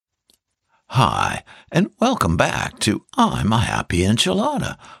Hi, and welcome back to I'm a Happy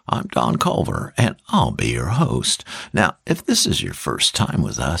Enchilada. I'm Don Culver, and I'll be your host. Now, if this is your first time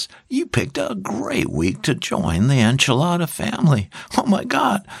with us, you picked a great week to join the Enchilada family. Oh my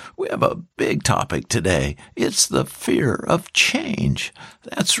God, we have a big topic today. It's the fear of change.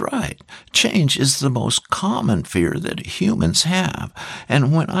 That's right. Change is the most common fear that humans have.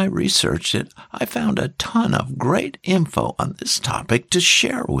 And when I researched it, I found a ton of great info on this topic to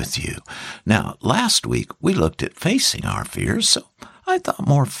share with you. Now, last week we looked at facing our fears, so I thought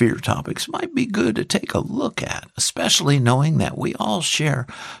more fear topics might be good to take a look at, especially knowing that we all share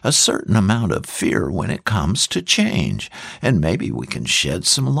a certain amount of fear when it comes to change, and maybe we can shed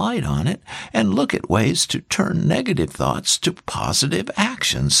some light on it and look at ways to turn negative thoughts to positive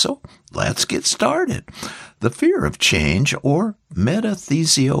actions. So let's get started. The fear of change, or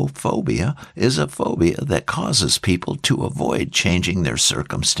metathesiophobia, is a phobia that causes people to avoid changing their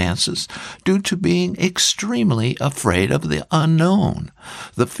circumstances due to being extremely afraid of the unknown.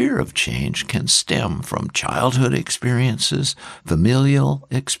 The fear of change can stem from childhood experiences, familial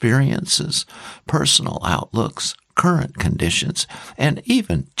experiences, personal outlooks, current conditions, and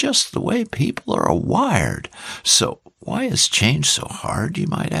even just the way people are wired. So, why is change so hard, you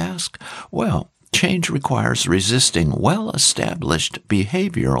might ask? Well, change requires resisting well-established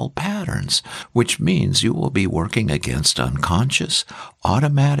behavioral patterns, which means you will be working against unconscious,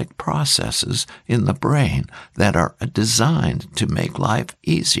 automatic processes in the brain that are designed to make life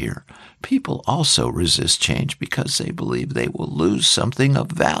easier. People also resist change because they believe they will lose something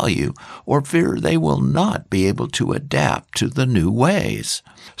of value or fear they will not be able to adapt to the new ways.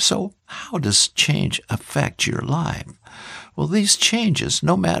 So, how does change affect your life? Well, these changes,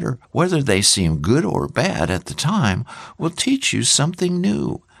 no matter whether they seem good or bad at the time, will teach you something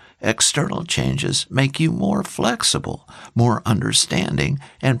new. External changes make you more flexible, more understanding,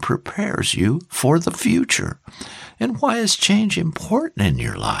 and prepares you for the future. And why is change important in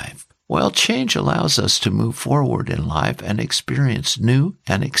your life? Well, change allows us to move forward in life and experience new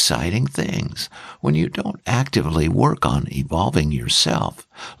and exciting things. When you don't actively work on evolving yourself,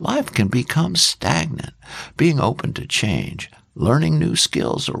 life can become stagnant. Being open to change, learning new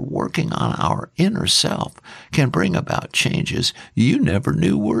skills, or working on our inner self can bring about changes you never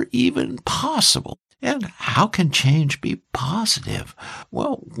knew were even possible. And how can change be positive?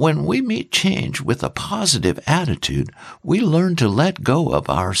 Well, when we meet change with a positive attitude, we learn to let go of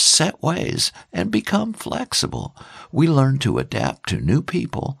our set ways and become flexible. We learn to adapt to new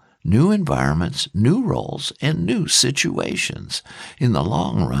people, new environments, new roles, and new situations. In the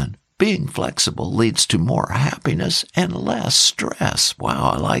long run, being flexible leads to more happiness and less stress.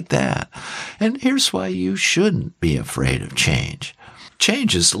 Wow, I like that. And here's why you shouldn't be afraid of change.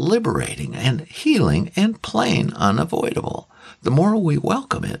 Change is liberating and healing and plain unavoidable. The more we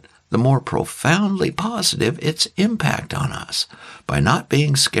welcome it, the more profoundly positive its impact on us. By not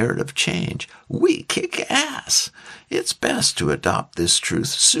being scared of change, we kick ass. It's best to adopt this truth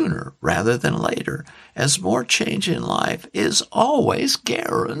sooner rather than later, as more change in life is always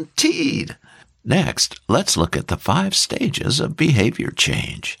guaranteed. Next, let's look at the 5 stages of behavior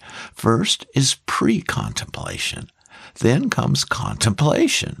change. First is pre-contemplation. Then comes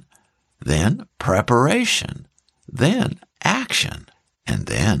contemplation, then preparation, then action, and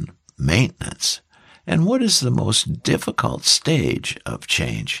then maintenance. And what is the most difficult stage of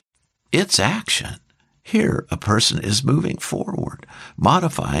change? It's action. Here, a person is moving forward,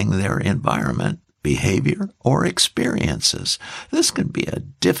 modifying their environment, behavior, or experiences. This can be a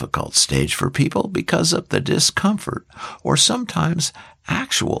difficult stage for people because of the discomfort or sometimes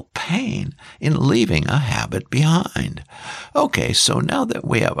actual pain in leaving a habit behind. Okay, so now that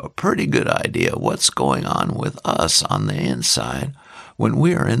we have a pretty good idea what's going on with us on the inside, when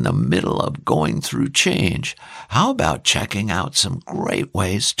we are in the middle of going through change, how about checking out some great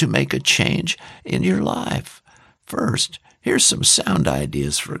ways to make a change in your life? First, here's some sound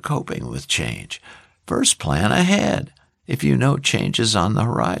ideas for coping with change. First, plan ahead. If you know change is on the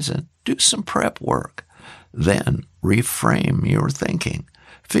horizon, do some prep work. Then, reframe your thinking.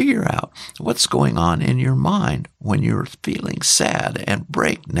 Figure out what's going on in your mind when you're feeling sad and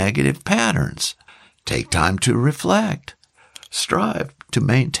break negative patterns. Take time to reflect. Strive to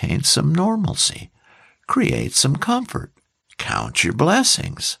maintain some normalcy. Create some comfort. Count your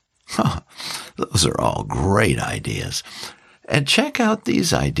blessings. Those are all great ideas. And check out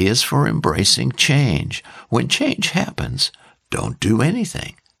these ideas for embracing change. When change happens, don't do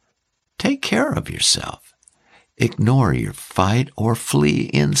anything. Take care of yourself. Ignore your fight or flee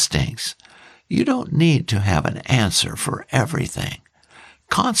instincts. You don't need to have an answer for everything.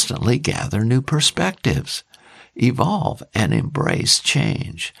 Constantly gather new perspectives. evolve and embrace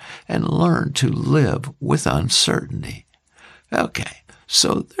change, and learn to live with uncertainty. Okay,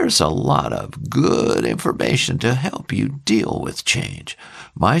 so there's a lot of good information to help you deal with change.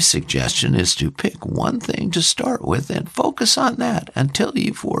 My suggestion is to pick one thing to start with and focus on that until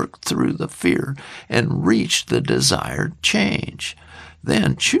you've worked through the fear and reached the desired change.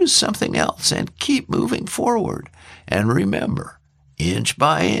 Then choose something else and keep moving forward. And remember, inch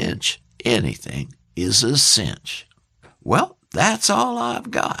by inch, anything is a cinch. Well, that's all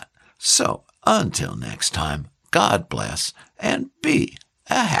I've got. So until next time, God bless and be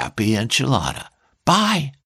a happy enchilada. Bye.